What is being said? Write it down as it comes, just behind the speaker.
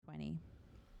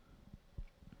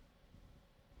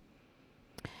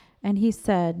And he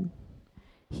said,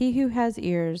 "He who has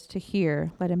ears to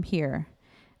hear, let him hear."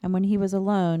 And when he was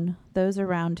alone, those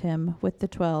around him with the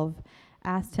 12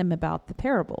 asked him about the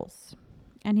parables.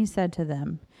 And he said to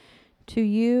them, "To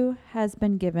you has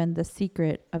been given the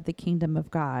secret of the kingdom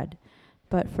of God,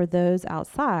 but for those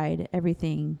outside,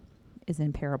 everything is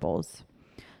in parables,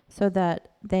 so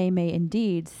that they may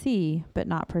indeed see but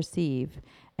not perceive,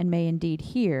 and may indeed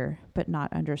hear but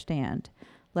not understand,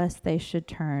 lest they should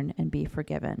turn and be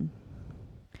forgiven."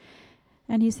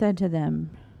 And he said to them,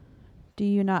 "Do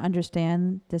you not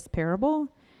understand this parable?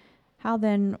 How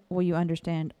then will you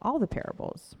understand all the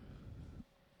parables?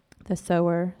 The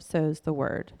sower sows the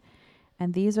word,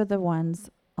 and these are the ones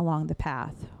along the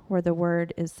path where the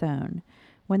word is sown.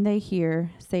 When they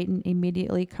hear, Satan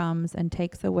immediately comes and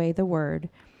takes away the word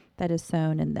that is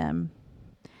sown in them.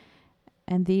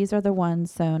 And these are the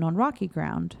ones sown on rocky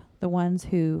ground, the ones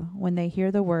who, when they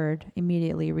hear the word,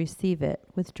 immediately receive it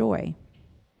with joy.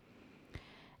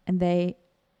 And they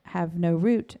have no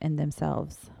root in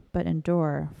themselves, but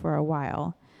endure for a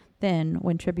while. Then,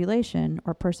 when tribulation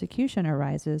or persecution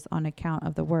arises on account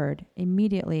of the word,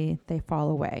 immediately they fall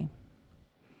away.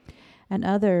 And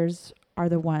others are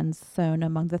the ones sown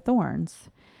among the thorns.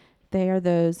 They are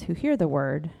those who hear the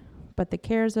word, but the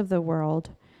cares of the world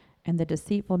and the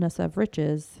deceitfulness of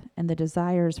riches and the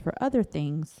desires for other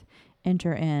things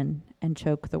enter in and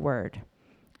choke the word,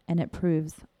 and it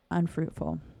proves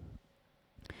unfruitful.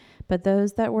 But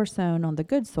those that were sown on the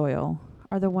good soil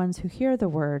are the ones who hear the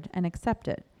word and accept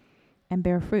it, and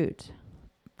bear fruit,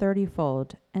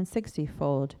 30-fold, and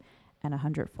 60-fold, and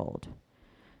 100-fold.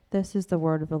 This is the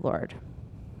word of the Lord.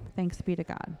 Thanks be to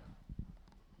God.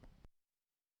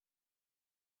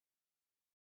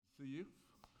 See you.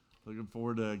 Looking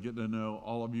forward to getting to know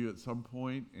all of you at some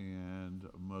point, and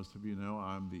most of you know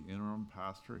I'm the interim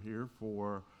pastor here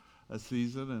for a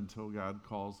season until God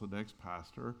calls the next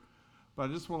pastor. But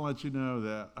I just want to let you know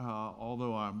that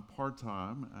although I'm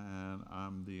part-time and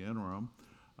I'm the interim,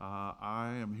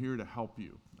 I am here to help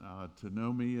you. To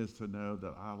know me is to know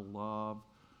that I love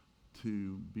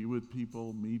to be with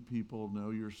people, meet people, know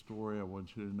your story. I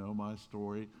want you to know my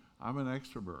story. I'm an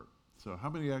extrovert. So how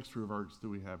many extroverts do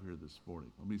we have here this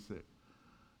morning? Let me see.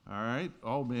 All right.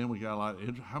 Oh, man, we got a lot.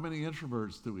 How many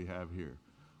introverts do we have here?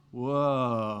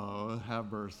 Whoa,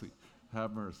 have mercy.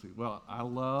 Have mercy. Well, I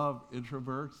love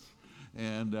introverts.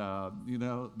 And,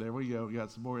 there we go. We got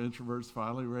some more introverts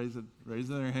finally raising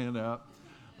their hand up.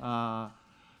 The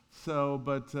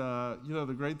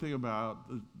great thing about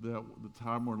the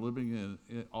time we're living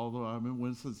in, although I'm in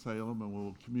Winston-Salem and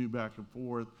we'll commute back and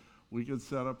forth, we can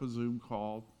set up a Zoom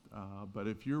call. But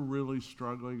if you're really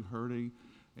struggling, hurting,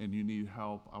 and you need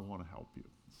help, I want to help you.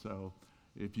 So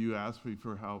if you ask me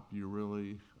for help, you're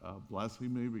really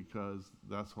blessing me, because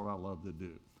that's what I love to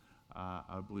do.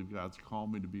 I believe God's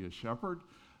called me to be a shepherd,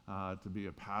 to be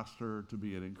a pastor, to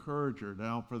be an encourager.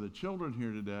 Now, for the children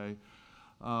here today,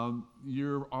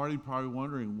 you're already probably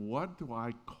wondering, what do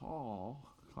I call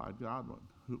Clyde Godwin?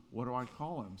 What do I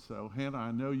call him? So, Hannah,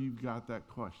 I know you've got that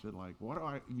question. Like,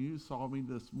 you saw me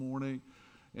this morning,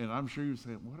 and I'm sure you're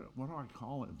saying, what do I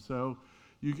call him? So,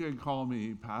 you can call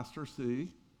me Pastor C,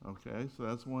 okay? So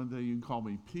that's one thing. You can call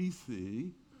me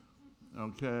PC,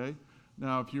 okay?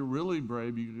 Now, if you're really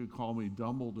brave, you can call me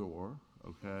Dumbledore,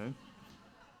 okay?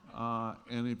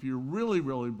 And if you're really,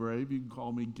 really brave, you can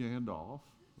call me Gandalf,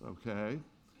 okay?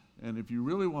 And if you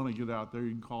really want to get out there,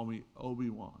 you can call me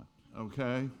Obi-Wan,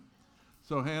 okay?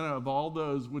 So, Hannah, of all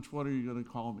those, which one are you going to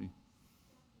call me?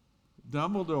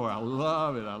 Dumbledore. I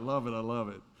love it. I love it. I love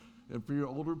it. And for your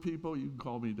older people, you can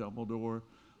call me Dumbledore,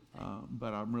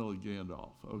 but I'm really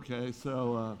Gandalf, okay?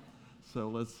 So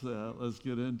let's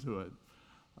get into it.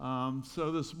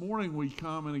 So this morning we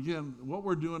come, and again, what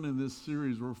we're doing in this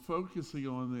series, we're focusing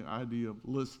on the idea of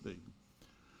listening.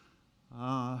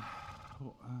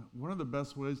 One of the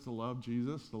best ways to love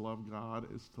Jesus, to love God,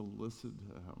 is to listen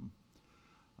to him.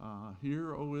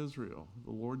 Hear, O Israel,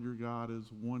 the Lord your God is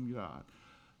one God.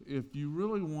 If you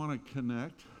really want to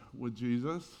connect with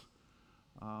Jesus,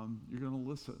 you're going to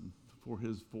listen for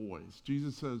his voice.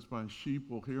 Jesus says, my sheep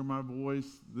will hear my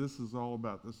voice. This is all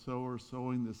about the sower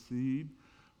sowing the seed.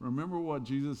 Remember what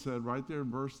Jesus said right there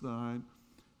in verse 9,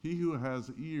 he who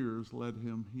has ears, let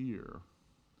him hear.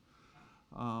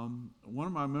 One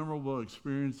of my memorable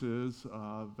experiences,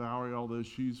 Valerie, although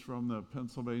she's from the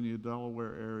Pennsylvania,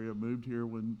 Delaware area, moved here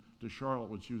to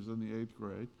Charlotte when she was in the 8th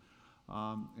grade.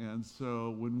 And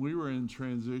so when we were in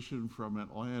transition from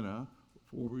Atlanta,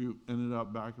 before we ended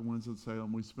up back in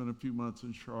Winston-Salem, we spent a few months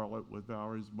in Charlotte with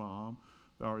Valerie's mom.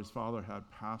 Valerie's father had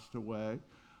passed away.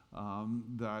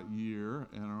 that year,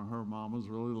 and her mom was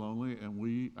really lonely,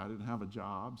 and I didn't have a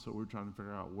job, so we were trying to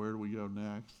figure out where do we go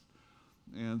next.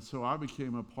 And so I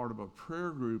became a part of a prayer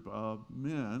group of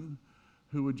men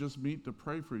who would just meet to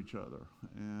pray for each other.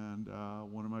 And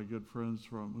one of my good friends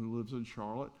who lives in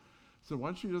Charlotte said, why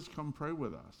don't you just come pray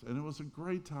with us? And it was a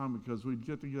great time because we'd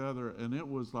get together, and it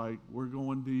was like, we're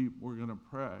going deep, we're going to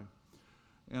pray.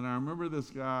 And I remember this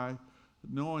guy,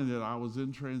 knowing that I was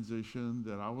in transition,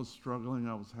 that I was struggling,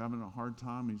 I was having a hard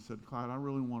time. He said, Clyde, I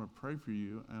really want to pray for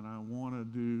you, and I want to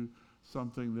do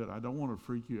something that I don't want to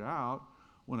freak you out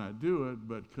when I do it,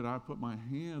 but could I put my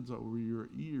hands over your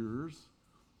ears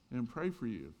and pray for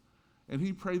you? And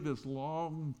he prayed this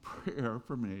long prayer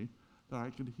for me that I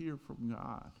could hear from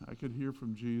God. I could hear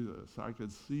from Jesus. I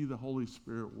could see the Holy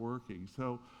Spirit working.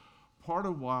 So part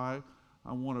of why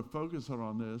I want to focus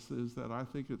on this is that I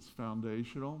think it's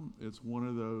foundational. It's one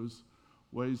of those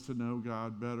ways to know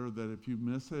God better, that if you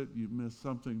miss it, you miss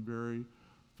something very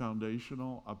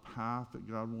foundational, a path that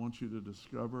God wants you to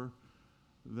discover,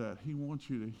 that he wants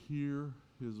you to hear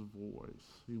his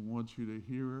voice. He wants you to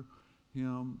hear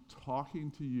him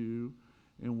talking to you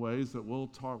in ways that we'll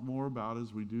talk more about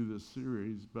as we do this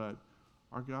series, but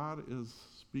our God is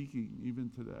speaking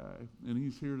even today, and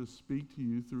he's here to speak to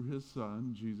you through his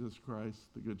Son, Jesus Christ,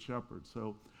 the Good Shepherd.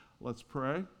 So let's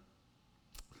pray.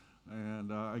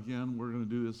 And again, we're going to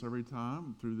do this every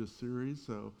time through this series,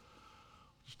 so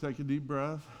just take a deep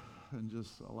breath and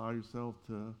just allow yourself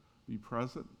to be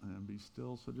present and be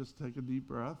still. So just take a deep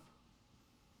breath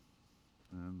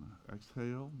and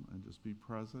exhale and just be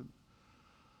present.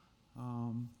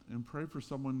 And pray for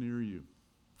someone near you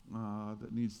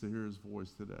that needs to hear his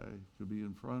voice today. It could be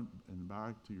in front and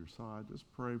back to your side. Just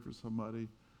pray for somebody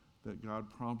that God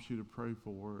prompts you to pray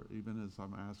for, even as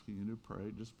I'm asking you to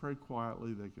pray. Just pray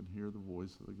quietly. They can hear the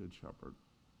voice of the Good Shepherd.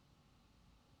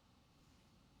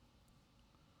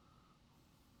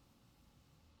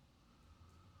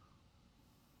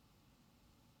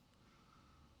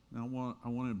 Now I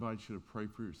want to invite you to pray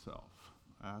for yourself.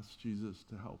 Ask Jesus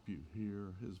to help you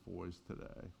hear his voice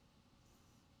today.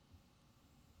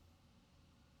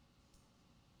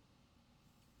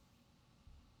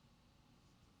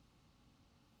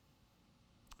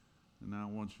 And now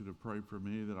I want you to pray for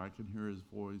me that I can hear his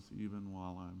voice even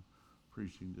while I'm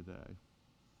preaching today.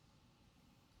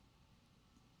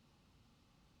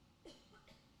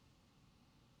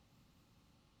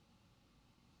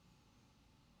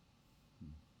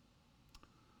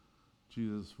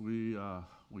 Jesus, we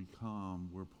come,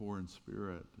 we're poor in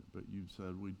spirit, but you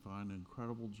said we'd find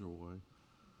incredible joy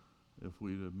if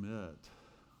we'd admit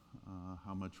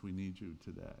how much we need you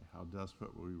today, how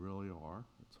desperate we really are.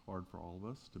 It's hard for all of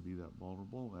us to be that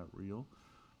vulnerable, that real,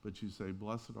 but you say,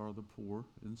 blessed are the poor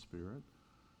in spirit,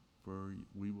 for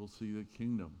we will see the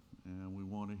kingdom, and we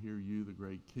want to hear you, the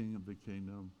great King of the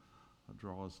kingdom,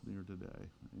 draw us near today.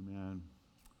 Amen.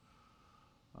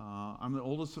 I'm the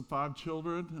oldest of 5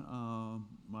 children.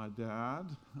 My dad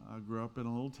grew up in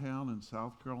a little town in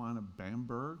South Carolina,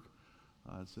 Bamberg.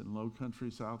 It's in low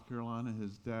country, South Carolina.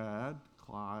 His dad,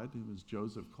 Clyde, he was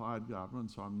Joseph Clyde Godwin,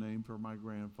 so I'm named for my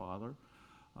grandfather.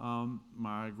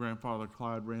 My grandfather,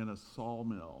 Clyde, ran a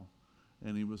sawmill,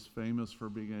 and he was famous for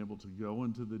being able to go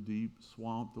into the deep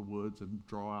swamp, the woods, and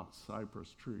draw out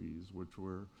cypress trees, which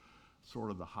were sort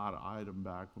of the hot item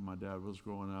back when my dad was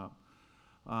growing up.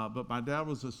 But my dad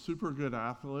was a super good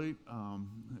athlete.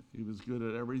 He was good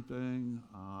at everything.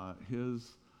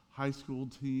 His high school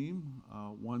team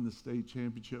won the state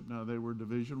championship. Now they were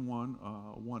Division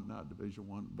not Division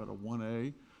I, but a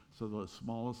 1A, so the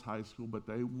smallest high school, but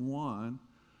they won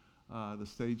the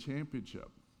state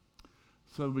championship.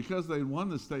 So because they won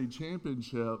the state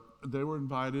championship, they were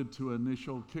invited to an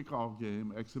initial kickoff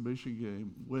game, exhibition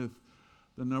game, with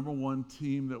the number 1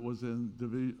 team that was in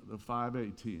the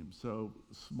 5A team, so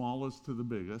smallest to the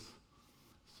biggest.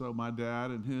 So my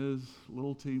dad and his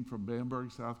little team from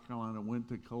Bamberg, South Carolina, went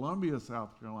to Columbia,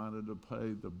 South Carolina to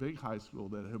play the big high school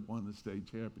that had won the state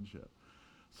championship.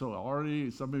 So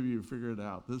already some of you figured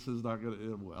out this is not going to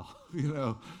end well, you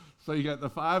know. So you got the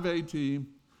 5A team,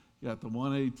 you got the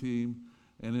 1A team,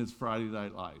 and it's Friday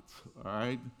Night Lights, all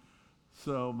right?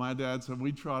 So my dad said,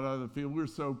 we trot out of the field. We were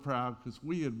so proud because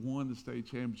we had won the state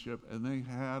championship, and they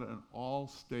had an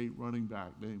all-state running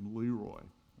back named Leroy,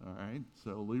 all right?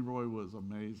 So Leroy was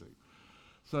amazing.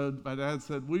 So my dad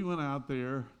said, we went out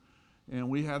there, and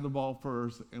we had the ball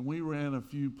first, and we ran a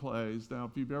few plays. Now,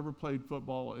 if you've ever played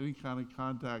football, any kind of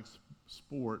contact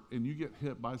sport, and you get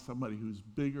hit by somebody who's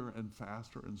bigger and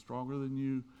faster and stronger than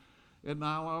you, it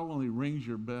not only rings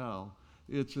your bell,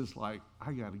 it's just like,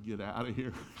 I got to get out of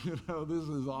here. You know, this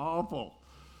is awful.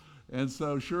 And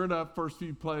so sure enough, first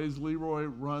few plays, Leroy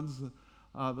runs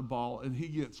the ball, and he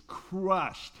gets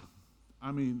crushed.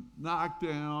 I mean, knocked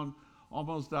down,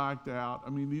 almost knocked out. I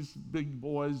mean, these big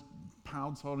boys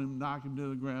pounce on him, knock him to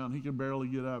the ground. He can barely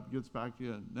get up, gets back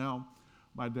in. Now,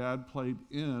 my dad played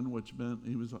in, which meant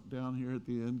he was down here at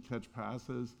the end, catch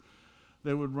passes.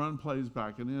 They would run plays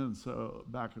back and in, so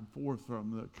back and forth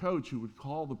from the coach who would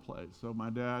call the play. So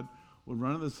my dad would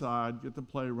run to the side, get the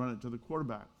play, run it to the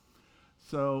quarterback.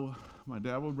 So my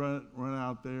dad would run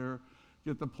out there,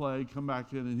 get the play, come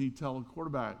back in, and he'd tell the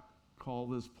quarterback, call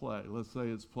this play. Let's say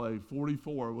it's play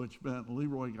 44, which meant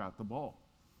Leroy got the ball.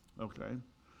 Okay?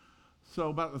 So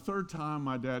about the third time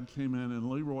my dad came in, and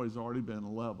Leroy's already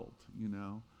been leveled, you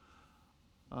know.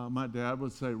 My dad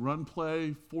would say, run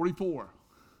play 44.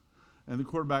 And the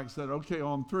quarterback said, okay,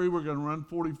 on 3, we're going to run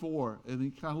 44. And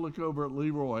he'd kind of look over at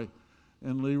Leroy,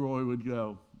 and Leroy would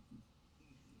go,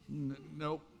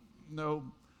 nope.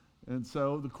 And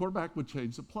so the quarterback would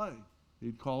change the play.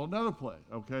 He'd call another play,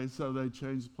 okay? So they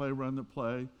changed the play, run the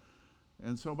play.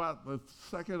 And so about the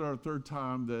second or third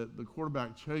time that the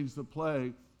quarterback changed the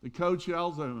play, the coach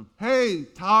yells at him, hey,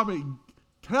 Tommy,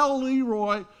 tell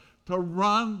Leroy to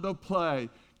run the play.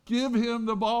 Give him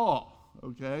the ball,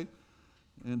 okay?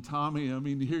 And Tommy, I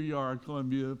mean, here you are at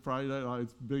Columbia, Friday Night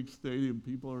Lights, big stadium.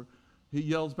 He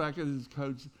yells back at his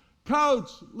coach, Coach,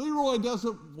 Leroy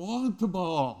doesn't want the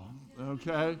ball,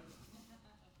 okay?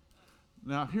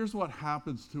 Now, here's what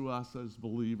happens to us as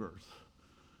believers.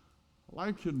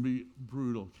 Life can be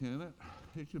brutal, can it?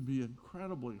 It can be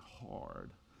incredibly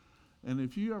hard. And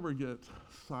if you ever get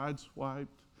sideswiped,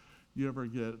 you ever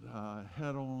get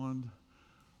head-on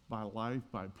by life,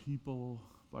 by people,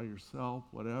 by yourself,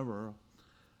 whatever,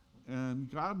 and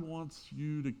God wants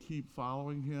you to keep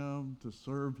following him, to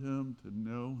serve him, to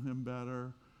know him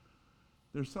better,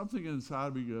 there's something inside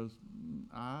of me that goes,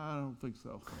 I don't think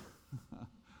so.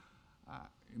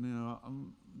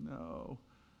 No.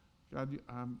 God,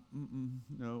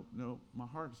 no. My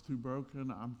heart's too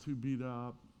broken. I'm too beat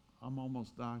up. I'm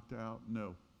almost knocked out.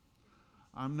 No.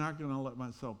 I'm not going to let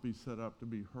myself be set up to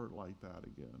be hurt like that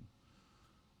again.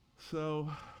 So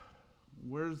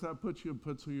where does that put you? It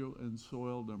puts you in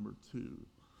soil number 2,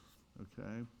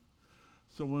 okay?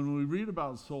 So when we read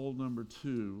about soil number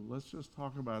 2, let's just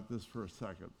talk about this for a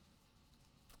second.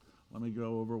 Let me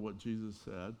go over what Jesus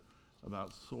said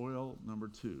about soil number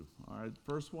 2. All right,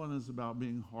 first one is about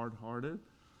being hard-hearted.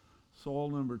 Soil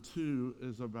number 2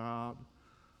 is about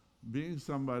being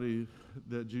somebody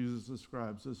that Jesus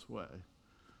describes this way.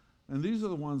 And these are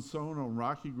the ones sown on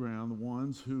rocky ground, the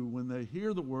ones who, when they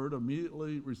hear the word,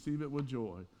 immediately receive it with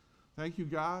joy. Thank you,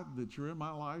 God, that you're in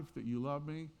my life, that you love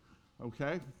me.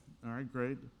 Okay? All right,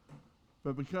 great.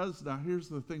 But now here's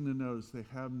the thing to notice. They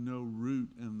have no root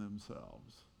in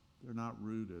themselves. They're not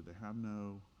rooted. They have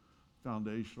no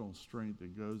foundational strength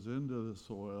that goes into the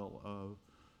soil of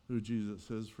who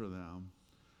Jesus is for them.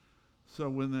 So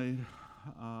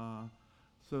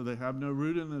they have no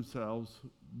root in themselves,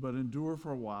 but endure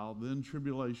for a while. Then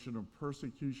tribulation or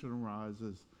persecution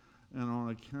arises, and on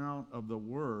account of the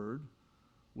word,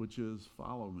 which is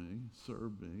follow me,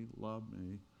 serve me, love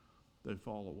me, they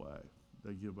fall away.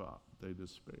 They give up. They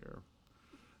despair.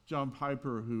 John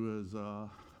Piper, who is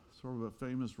sort of a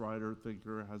famous writer,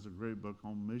 thinker, has a great book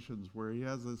on missions where he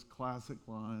has this classic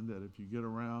line that if you get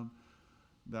around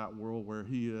that world where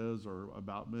he is or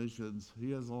about missions,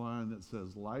 he has a line that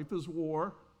says, life is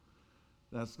war.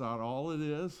 That's not all it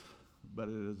is, but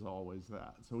it is always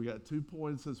that. So we got 2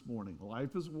 points this morning.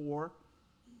 Life is war.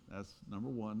 That's number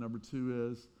 1. Number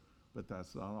 2 is, but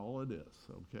that's not all it is,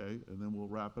 okay? And then we'll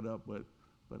wrap it up with,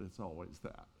 but it's always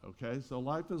that, okay? So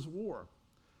life is war.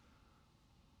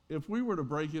 If we were to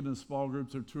break into small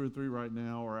groups of 2 or 3 right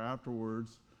now or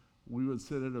afterwards, we would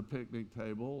sit at a picnic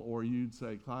table, or you'd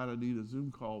say, Clyde, I need a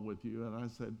Zoom call with you. And I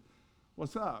said,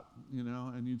 what's up?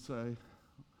 And you'd say,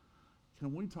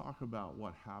 can we talk about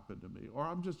what happened to me? Or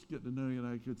I'm just getting to know you,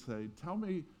 and I could say, tell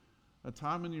me a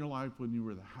time in your life when you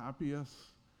were the happiest,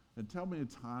 and tell me a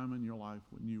time in your life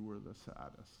when you were the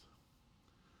saddest.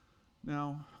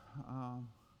 Now,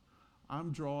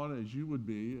 I'm drawn, as you would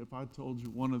be, if I told you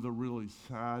one of the really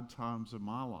sad times in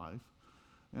my life,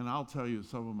 and I'll tell you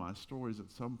some of my stories at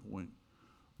some point.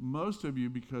 Most of you,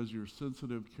 because you're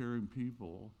sensitive, caring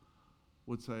people,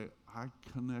 would say, I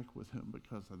connect with him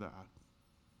because of that.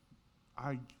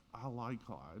 I like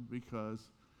Clyde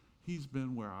because he's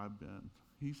been where I've been.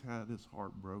 He's had his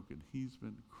heart broken. He's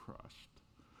been crushed.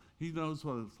 He knows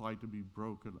what it's like to be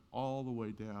broken all the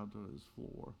way down to his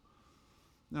floor.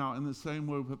 Now, in the same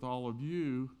way with all of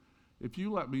you, if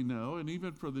you let me know, and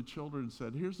even for the children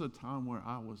said, here's a time where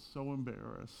I was so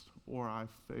embarrassed, or I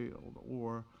failed,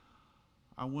 or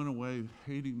I went away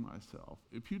hating myself.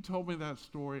 If you told me that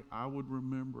story, I would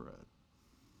remember it.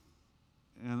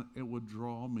 And it would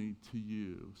draw me to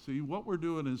you. See, what we're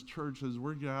doing as church is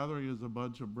we're gathering as a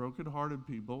bunch of broken-hearted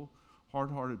people,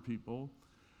 hard-hearted people,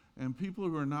 and people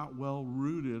who are not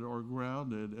well-rooted or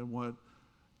grounded in what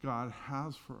God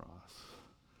has for us.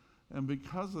 And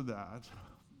because of that,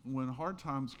 when hard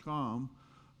times come,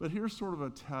 but here's sort of a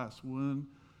test. When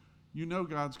you know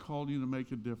God's called you to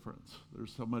make a difference.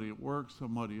 There's somebody at work,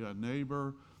 somebody, a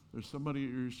neighbor, there's somebody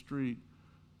at your street.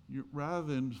 Rather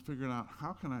than figuring out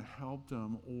how can I help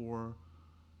them or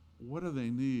what do they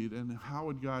need and how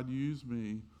would God use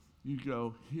me, you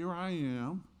go, here I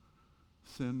am,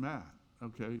 send Matt.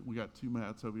 Okay, we got 2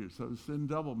 Matts over here, so send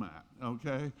double Matt,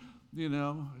 okay? You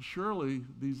know, surely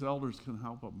these elders can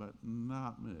help them, but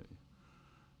not me.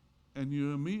 And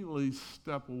you immediately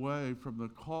step away from the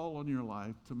call on your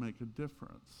life to make a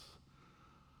difference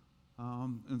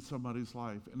in somebody's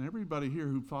life. And everybody here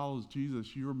who follows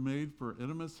Jesus, you're made for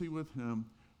intimacy with him,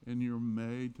 and you're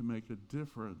made to make a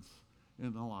difference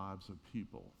in the lives of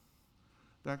people.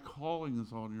 That calling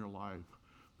is on your life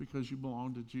because you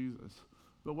belong to Jesus.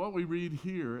 But what we read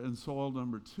here in soil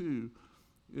number 2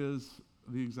 is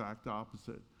the exact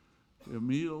opposite.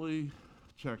 Immediately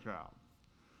check out.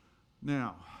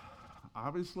 Now,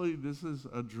 obviously, this is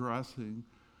addressing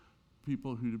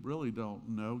people who really don't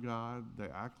know God. They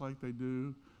act like they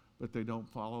do, but they don't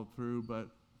follow through. But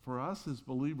for us as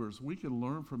believers, we can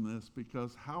learn from this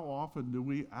because how often do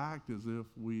we act as if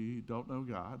we don't know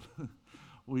God?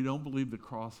 We don't believe the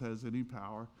cross has any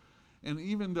power. And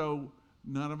even though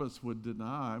none of us would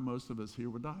deny, most of us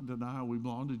here would not deny we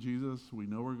belong to Jesus, we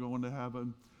know we're going to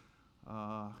heaven,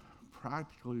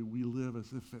 practically we live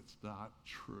as if it's not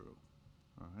true.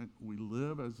 All right? We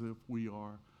live as if we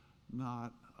are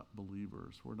not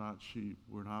believers. We're not sheep.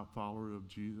 We're not followers of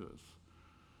Jesus.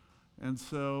 And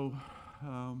so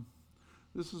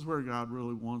this is where God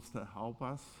really wants to help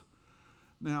us.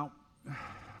 Now,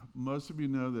 most of you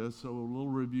know this, so a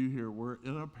little review here. We're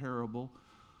in a parable,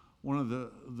 one of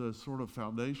the sort of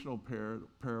foundational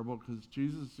parable, because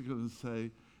Jesus is going to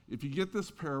say, if you get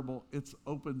this parable, it's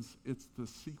the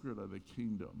secret of the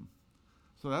kingdom.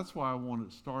 So that's why I want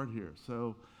to start here.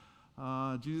 So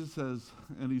Jesus says,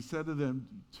 and he said to them,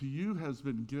 to you has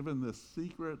been given the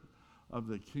secret of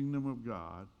the kingdom of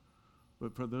God,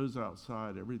 but for those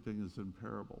outside, everything is in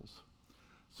parables.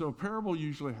 So a parable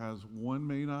usually has one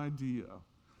main idea.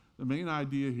 The main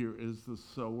idea here is the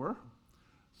sower.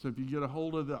 So if you get a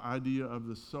hold of the idea of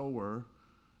the sower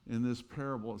in this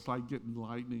parable, it's like getting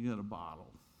lightning in a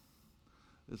bottle.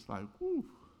 It's like, whoo.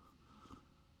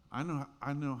 I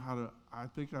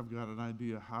think I've got an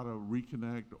idea how to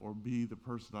reconnect or be the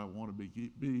person I want to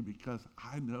be because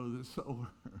I know the sower.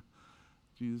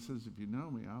 Jesus says, if you know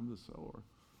me, I'm the sower.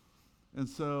 And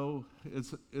so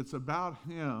it's about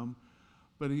him,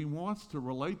 but he wants to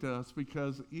relate to us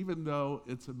because even though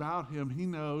it's about him, he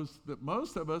knows that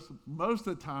most of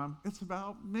the time, it's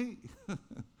about me.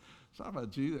 It's not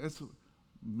about Jesus. It's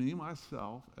me,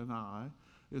 myself, and I.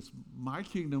 It's my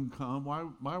kingdom come,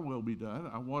 my will be done.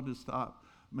 I wanted to stop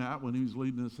Matt when he was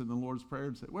leading us in the Lord's Prayer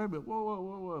and say, wait a minute,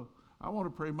 whoa. I want to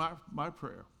pray my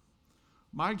prayer.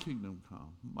 My kingdom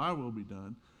come, my will be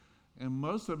done. And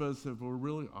most of us, if we're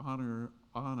really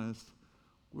honest,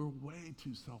 we're way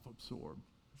too self-absorbed.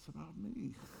 It's about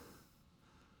me.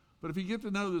 But if you get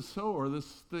to know the sower,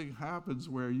 this thing happens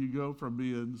where you go from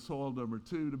being soil number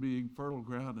 2 to being fertile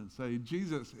ground and say,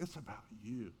 Jesus, it's about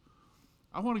you.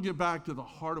 I want to get back to the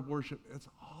heart of worship. It's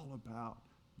all about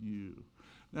you.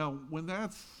 Now, when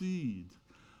that seed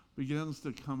begins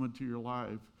to come into your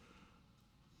life,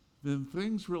 then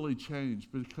things really change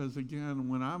because, again,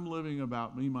 when I'm living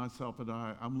about me, myself, and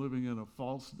I'm living in a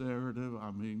false narrative.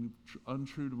 I'm being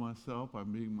untrue to myself.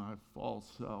 I'm being my false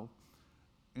self.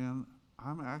 And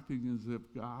I'm acting as if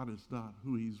God is not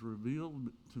who he's revealed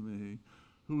to me,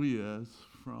 who he is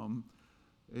from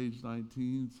age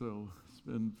 19, so it's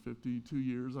been 52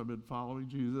 years I've been following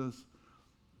Jesus.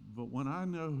 But when I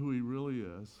know who he really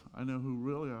is, I know who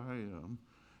really I am,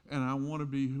 and I want to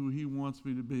be who he wants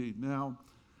me to be. Now,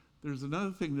 there's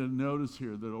another thing to notice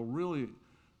here that will really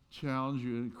challenge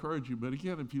you and encourage you. But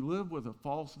again, if you live with a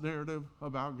false narrative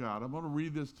about God, I'm going to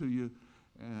read this to you,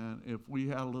 and if we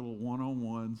had a little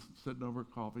one-on-one sitting over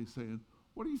coffee saying,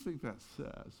 what do you think that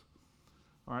says?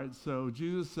 All right, so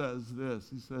Jesus says this.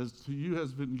 He says, to you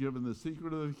has been given the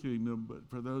secret of the kingdom, but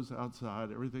for those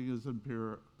outside, everything is in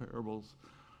parables.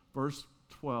 Verse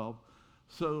 12,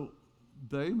 so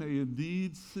they may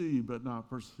indeed see but not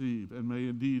perceive, and may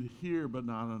indeed hear but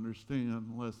not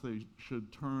understand, lest they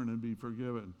should turn and be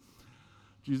forgiven.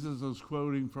 Jesus is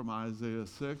quoting from Isaiah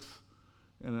 6,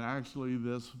 And actually,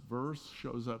 this verse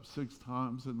shows up 6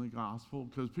 times in the gospel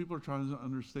because people are trying to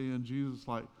understand Jesus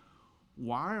like,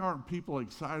 why aren't people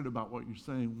excited about what you're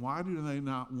saying? Why do they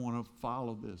not want to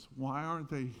follow this? Why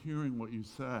aren't they hearing what you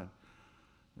said?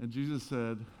 And Jesus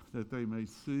said that they may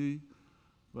see,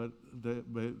 but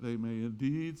they may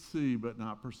indeed see, but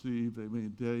not perceive. They may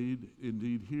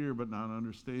indeed hear, but not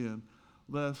understand,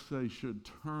 lest they should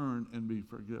turn and be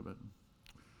forgiven.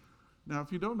 Now,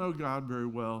 if you don't know God very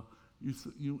well,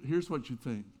 here's what you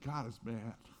think. God is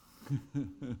mad.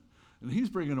 And he's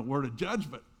bringing a word of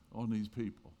judgment on these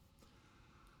people.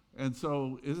 And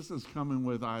so this is coming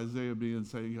with Isaiah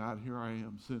saying, God, here I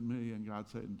am, send me. And God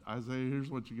said, Isaiah, here's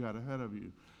what you got ahead of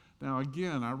you. Now,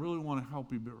 again, I really want to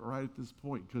help you, but right at this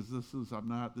point, because this is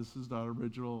not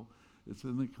original. It's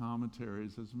in the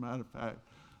commentaries. As a matter of fact,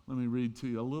 let me read to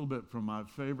you a little bit from my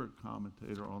favorite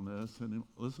commentator on this, and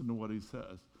listen to what he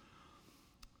says.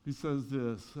 He says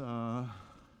this. Okay,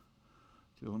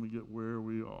 let me get where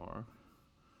we are,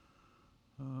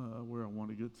 where I want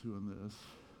to get to in this.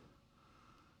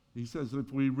 He says,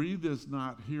 if we read this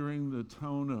not hearing the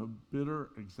tone of bitter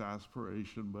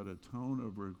exasperation, but a tone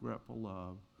of regretful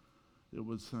love, it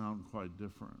would sound quite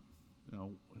different.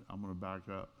 I'm going to back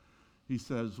up. He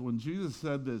says, when Jesus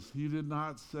said this, he did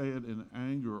not say it in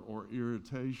anger or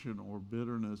irritation or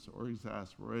bitterness or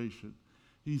exasperation.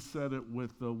 He said it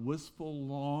with the wistful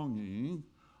longing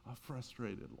of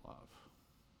frustrated love.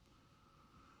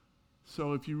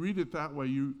 So if you read it that way,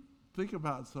 you think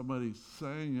about somebody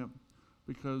saying it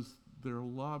because their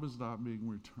love is not being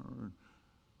returned.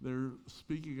 They're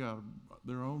speaking out of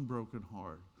their own broken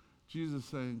heart. Jesus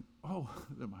saying, oh,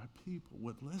 that my people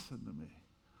would listen to me.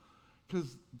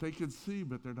 Because they can see,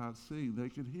 but they're not seeing. They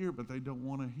can hear, but they don't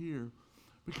want to hear.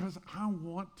 Because I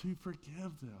want to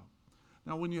forgive them.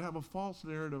 Now, when you have a false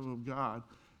narrative of God,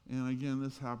 and again,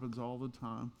 this happens all the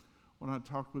time, when I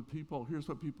talk with people, here's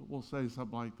what people will say,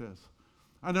 something like this.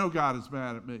 I know God is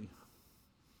mad at me.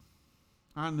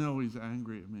 I know he's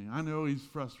angry at me. I know he's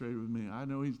frustrated with me. I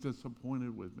know he's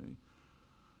disappointed with me.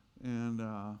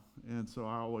 And so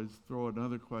I always throw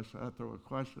another question. I throw a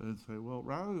question and say, well,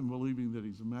 rather than believing that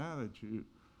he's mad at you,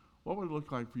 what would it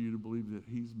look like for you to believe that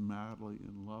he's madly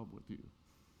in love with you?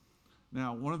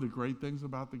 Now, one of the great things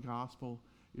about the gospel,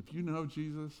 if you know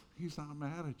Jesus, he's not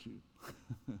mad at you.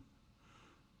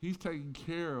 He's taking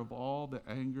care of all the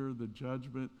anger, the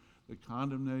judgment, the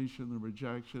condemnation, the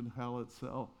rejection, hell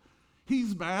itself.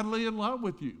 He's madly in love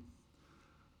with you.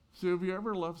 So have you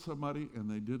ever loved somebody and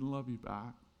they didn't love you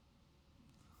back?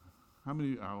 How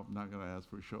many, I'm not going to ask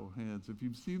for a show of hands. If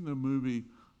you've seen the movie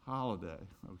Holiday,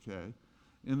 okay,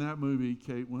 in that movie,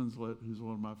 Kate Winslet, who's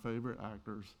one of my favorite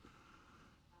actors,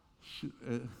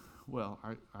 in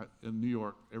New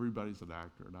York, everybody's an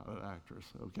actor, not an actress,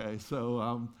 okay? So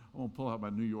I'm going to pull out my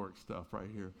New York stuff right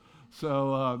here.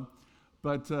 So,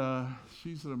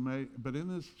 she's an amazing, but in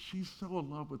this, she's so in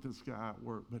love with this guy at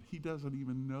work, but he doesn't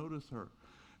even notice her.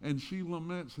 And she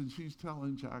laments, and she's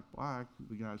telling Jack Black,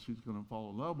 the guy she's going to fall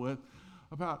in love with,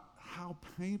 about how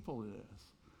painful it is.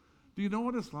 Do you know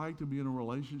what it's like to be in a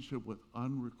relationship with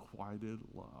unrequited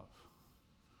love?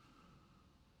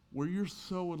 Where you're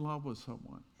so in love with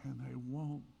someone, and they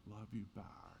won't love you back.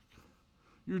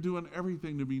 You're doing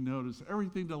everything to be noticed,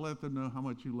 everything to let them know how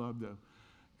much you love them.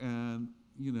 And,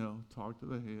 talk to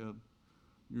the head.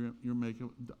 You're making,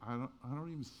 I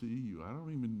don't even see you. I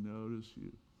don't even notice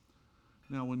you.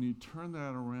 Now, when you turn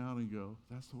that around and go,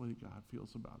 that's the way God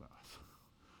feels about us.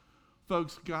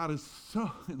 Folks, God is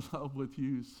so in love with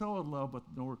you, so in love with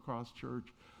Norcross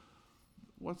Church.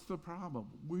 What's the problem?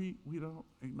 We don't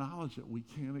acknowledge it. We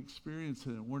can't experience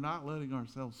it. We're not letting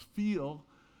ourselves feel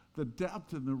the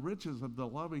depth and the riches of the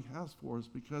love he has for us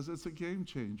because it's a game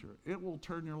changer. It will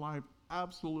turn your life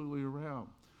absolutely around.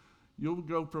 You'll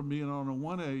go from being on a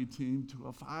 1A team to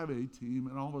a 5A team,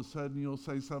 and all of a sudden you'll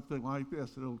say something like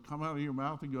this. It'll come out of your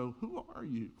mouth and go, who are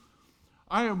you?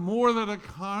 I am more than a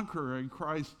conqueror in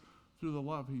Christ through the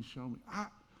love he's shown me.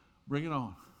 Bring it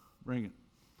on. Bring it.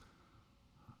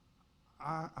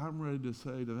 I'm ready to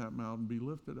say to that mountain, be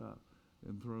lifted up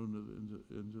and thrown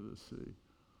into the sea.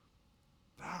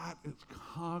 That is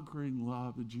conquering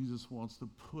love that Jesus wants to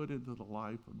put into the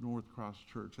life of Norcross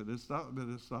Church. And it's not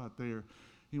that it's not there.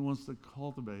 He wants to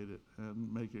cultivate it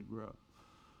and make it grow.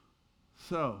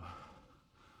 So,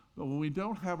 but when we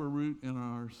don't have a root in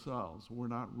ourselves, we're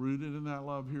not rooted in that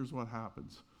love, here's what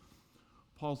happens.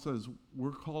 Paul says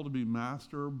we're called to be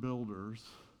master builders.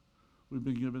 We've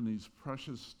been given these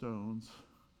precious stones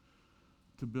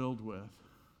to build with.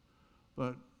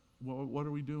 But what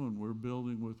are we doing? We're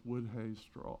building with wood, hay,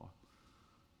 straw.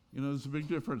 You know, there's a big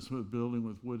difference with building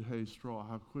with wood, hay, straw,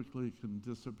 how quickly it can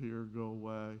disappear, go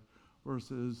away,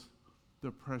 versus the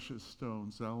precious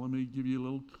stones. Now, let me give you a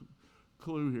little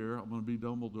clue here. I'm going to be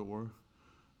Dumbledore,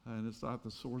 and it's not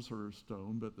the sorcerer's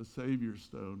stone, but the Savior's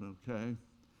stone, okay?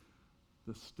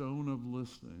 The stone of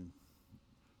listening.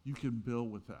 You can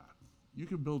build with that. You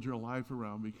can build your life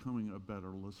around becoming a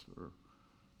better listener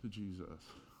to Jesus.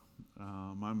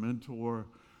 My mentor,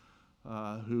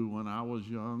 who when I was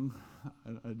young,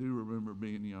 I do remember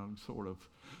being young, sort of,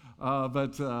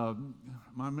 but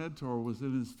my mentor was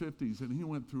in his 50s, and he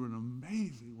went through an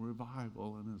amazing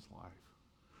revival in his life.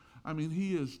 I mean,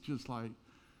 he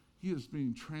is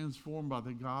being transformed by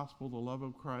the gospel, the love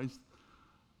of Christ.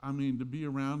 I mean, to be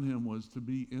around him was to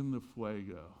be in the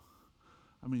fuego.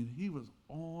 I mean, he was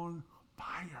on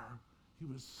fire. He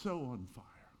was so on fire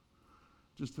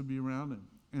just to be around him.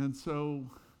 And so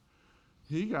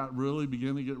he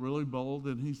began to get really bold,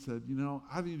 and he said, you know,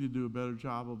 I need to do a better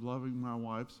job of loving my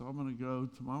wife, so I'm going to go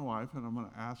to my wife and I'm going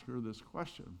to ask her this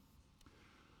question.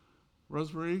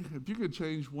 Rosemary, if you could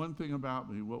change one thing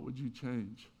about me, what would you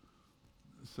change?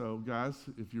 So guys,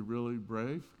 if you're really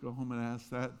brave, go home and ask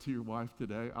that to your wife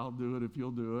today. I'll do it if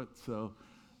you'll do it.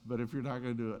 But if you're not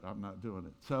going to do it, I'm not doing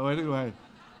it. So anyway,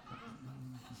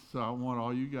 so I want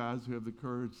all you guys who have the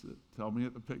courage to tell me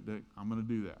at the picnic, I'm going to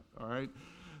do that, all right?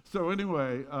 So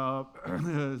anyway,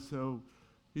 so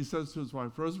he says to his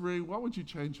wife, Rosemary, what would you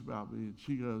change about me? And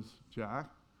she goes, Jack,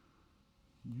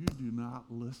 you do not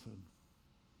listen.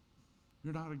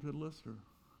 You're not a good listener.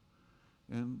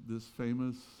 And this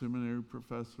famous seminary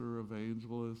professor,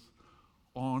 evangelist,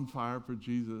 on fire for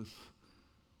Jesus,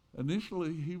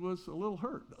 initially he was a little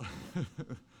hurt.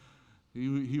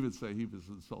 He would say he was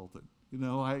insulted. You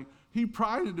know, like he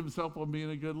prided himself on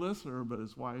being a good listener, but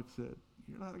his wife said,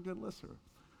 you're not a good listener.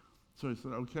 So he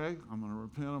said, okay, I'm going to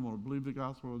repent. I'm going to believe the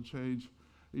gospel and change.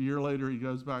 A year later, he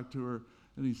goes back to her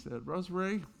and he said,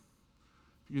 Rosemary, if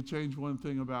you could change one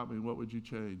thing about me, what would you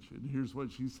change? And here's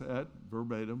what she said,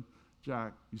 verbatim,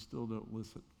 Jack, you still don't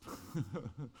listen.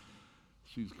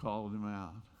 She's calling him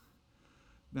out.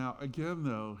 Now, again,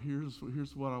 though,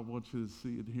 here's what I want you to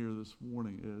see and hear this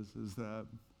morning is that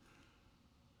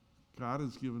God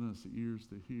has given us ears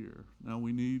to hear. Now,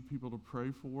 we need people to pray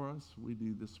for us. We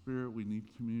need the Spirit. We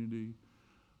need community.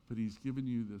 But he's given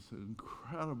you this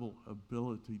incredible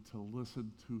ability to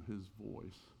listen to his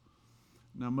voice.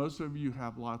 Now, most of you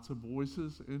have lots of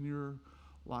voices in your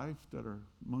life that are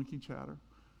monkey chatter,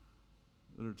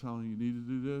 that are telling you need to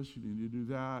do this, you need to do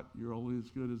that, you're only as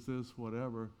good as this,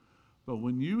 whatever. But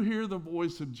when you hear the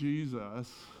voice of Jesus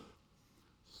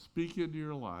speak into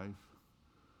your life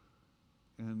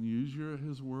and use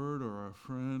his word or a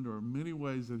friend or many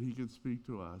ways that he can speak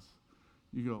to us,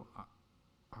 you go,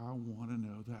 I want to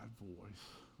know that voice.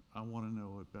 I want to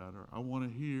know it better. I want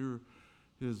to hear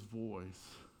his voice.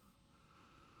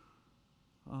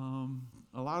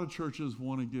 A lot of churches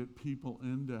want to get people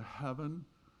into heaven,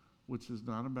 which is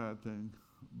not a bad thing.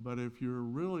 But if you're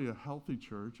really a healthy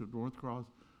church at North Cross,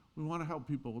 we want to help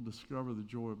people discover the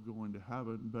joy of going to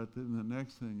heaven. But then the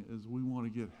next thing is we want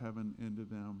to get heaven into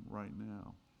them right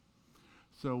now.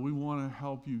 So we want to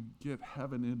help you get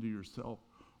heaven into yourself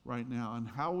right now. And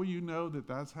how will you know that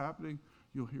that's happening?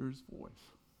 You'll hear his voice.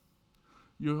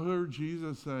 You'll hear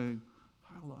Jesus saying,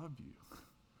 I love you.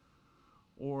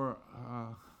 Or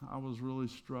I was really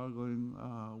struggling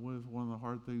with one of the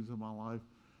hard things in my life,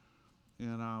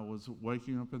 and I was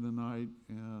waking up in the night,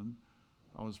 and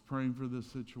I was praying for this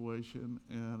situation,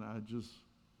 and I just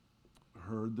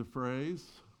heard the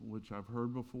phrase, which I've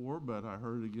heard before, but I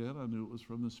heard it again. I knew it was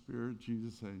from the Spirit,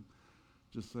 Jesus saying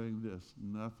this,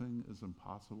 nothing is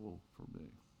impossible for me.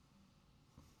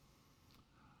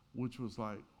 Which was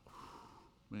like,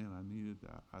 man, I needed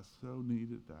that. I so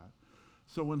needed that.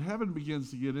 So when heaven begins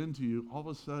to get into you, all of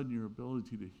a sudden your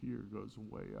ability to hear goes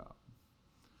way up.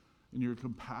 And your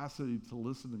capacity to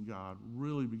listen to God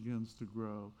really begins to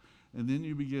grow. And then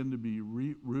you begin to be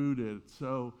rooted.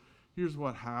 So here's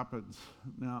what happens.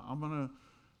 Now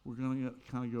we're gonna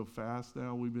kind of go fast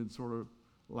now. We've been sort of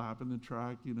lapping the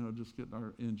track, just getting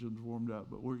our engines warmed up,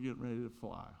 but we're getting ready to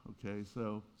fly, okay?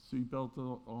 So seatbelt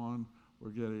on,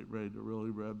 we're getting ready to really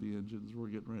rev the engines. We're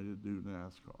getting ready to do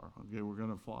NASCAR, okay? We're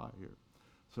gonna fly here.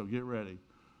 So get ready.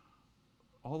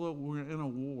 Although we're in a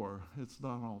war, it's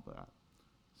not all that.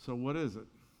 So what is it?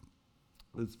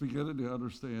 It's beginning to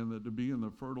understand that to be in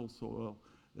the fertile soil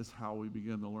is how we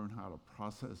begin to learn how to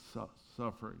process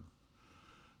suffering.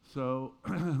 So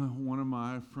one of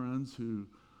my friends who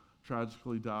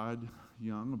tragically died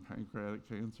young of pancreatic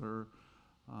cancer,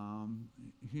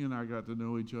 he and I got to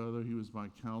know each other. He was my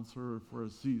counselor for a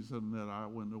season that I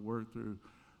went to work through.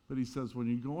 But he says, when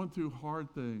you're going through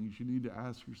hard things, you need to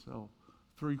ask yourself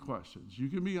 3 questions. You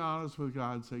can be honest with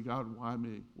God and say, God, why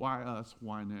me? Why us?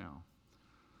 Why now?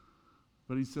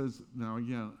 But he says, now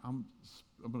again, I'm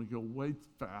going to go way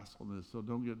fast on this, so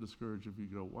don't get discouraged if you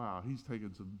go, wow, he's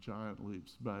taking some giant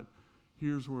leaps. But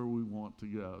here's where we want to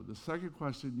go. The second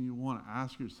question you want to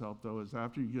ask yourself, though, is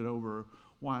after you get over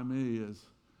why me, is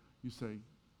you say,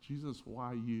 Jesus,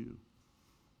 why you?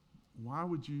 Why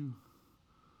would you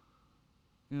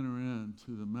enter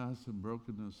into the mess and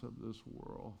brokenness of this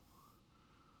world?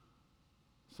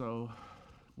 So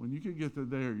when you can get to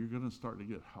there, you're going to start to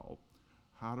get help.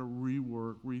 How to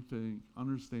rework, rethink,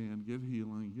 understand, get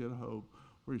healing, get hope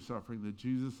for your suffering, that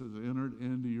Jesus has entered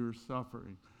into your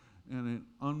suffering in an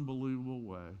unbelievable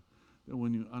way, that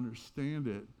when you understand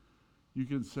it, you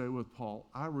can say with Paul,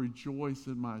 I rejoice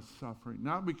in my suffering,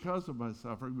 not because of my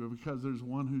suffering, but because there's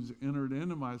one who's entered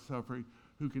into my suffering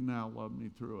who can now love me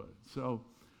through it. So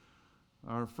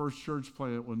our first church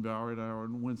plant when Valerie and I were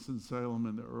in Winston-Salem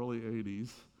in the early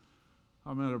 80s,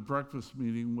 I'm at a breakfast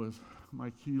meeting with my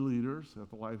key leaders at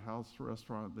the Lighthouse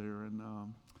restaurant there in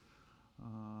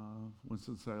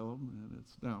Winston-Salem, and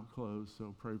it's now closed,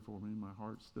 so pray for me. My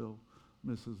heart still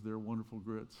misses their wonderful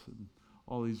grits and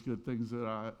all these good things that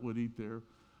I would eat there.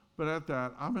 But at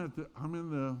that, I'm in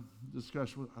the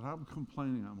discussion, and I'm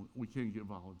complaining. We can't get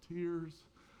volunteers.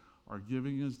 Our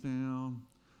giving is down.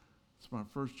 It's my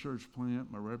first church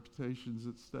plant. My reputation's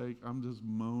at stake. I'm just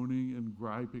moaning and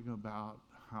griping about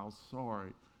how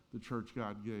sorry the church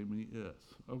God gave me is,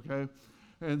 okay?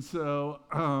 And so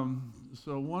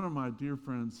so one of my dear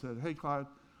friends said, hey, Clyde,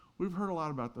 we've heard a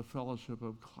lot about the fellowship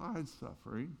of Clyde's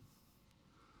suffering.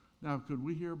 Now, could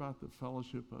we hear about the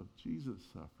fellowship of Jesus'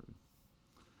 suffering?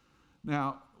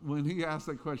 Now, when he asked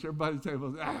that question, everybody at the table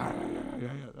was,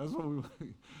 yeah. That's what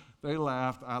they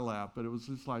laughed, I laughed, but it was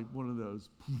just like one of those,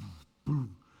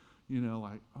 boom,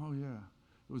 like, oh yeah,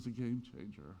 it was a game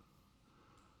changer.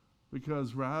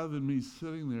 Because rather than me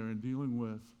sitting there and dealing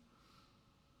with,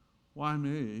 why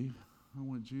me? I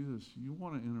went, Jesus, you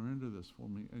want to enter into this for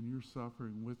me, and you're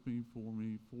suffering with me,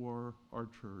 for our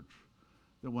church.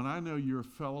 That when I know your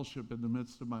fellowship in the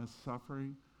midst of my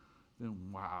suffering, then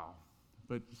wow.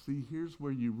 But see, here's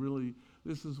where you really,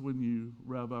 this is when you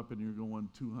rev up and you're going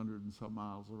 200 and some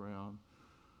miles around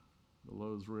the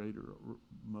Lowe's Raider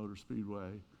Motor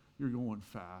Speedway. You're going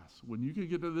fast. When you can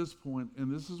get to this point,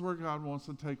 and this is where God wants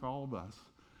to take all of us,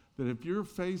 that if you're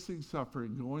facing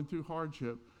suffering, going through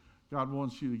hardship, God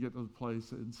wants you to get to the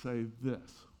place and say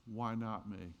this, why not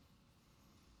me?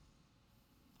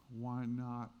 Why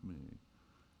not me?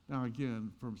 Now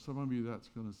again, from some of you that's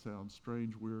going to sound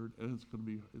strange, weird, and it's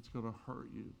going to hurt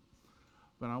you.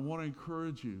 But I want to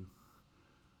encourage you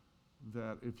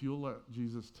that if you'll let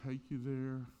Jesus take you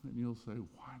there, and you'll say,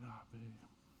 why not me?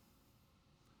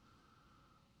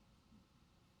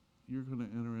 You're going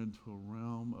to enter into a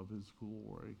realm of his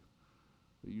glory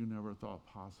that you never thought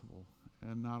possible.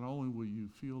 And not only will you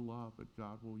feel love, but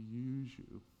God will use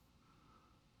you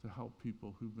to help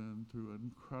people who've been through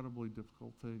incredibly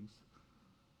difficult things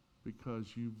because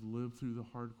you've lived through the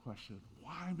hard question,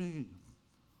 why me?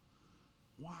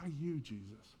 Why you,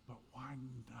 Jesus? But why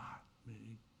not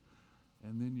me?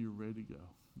 And then you're ready to go.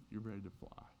 You're ready to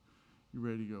fly. You're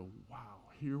ready to go, wow,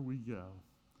 here we go.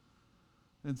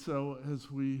 And so as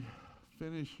we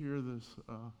finish here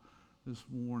this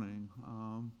morning,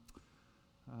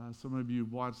 some of you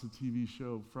watched the TV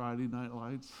show Friday Night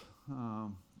Lights,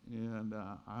 and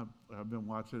I've been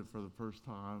watching it for the first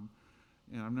time,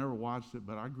 and I've never watched it,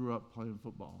 but I grew up playing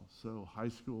football, so high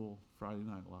school Friday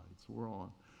Night Lights, we're on.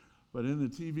 But in the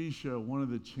TV show, one of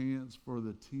the chants for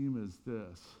the team is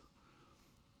this: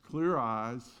 clear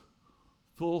eyes,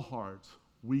 full hearts,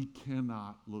 we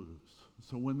cannot lose.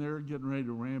 So when they're getting ready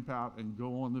to ramp out and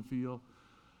go on the field,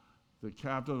 the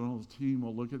captain on the team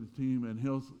will look at the team and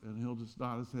he'll just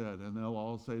nod his head, and they'll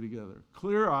all say together,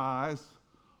 clear eyes,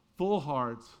 full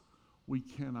hearts, we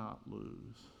cannot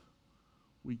lose.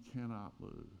 We cannot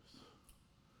lose.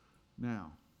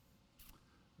 Now,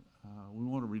 we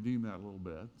want to redeem that a little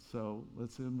bit, so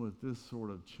let's end with this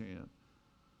sort of chant.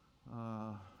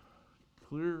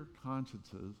 Clear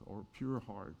consciences or pure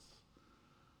hearts,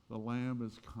 the Lamb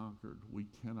is conquered, we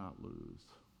cannot lose.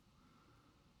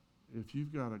 If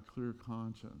you've got a clear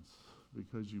conscience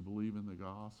because you believe in the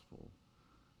gospel,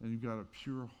 and you've got a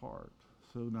pure heart,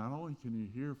 so not only can you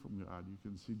hear from God, you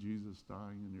can see Jesus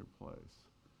dying in your place,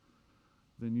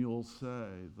 then you'll say,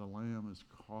 the Lamb is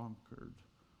conquered,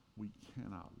 we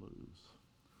cannot lose.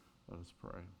 Let us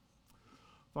pray.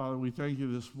 Father, we thank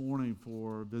you this morning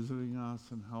for visiting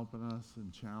us and helping us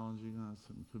and challenging us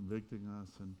and convicting us.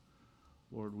 And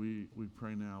Lord, we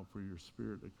pray now for your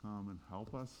Spirit to come and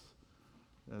help us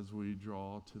as we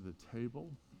draw to the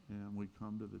table, and we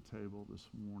come to the table this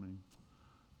morning.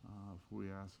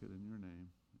 We ask it in your name.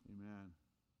 Amen.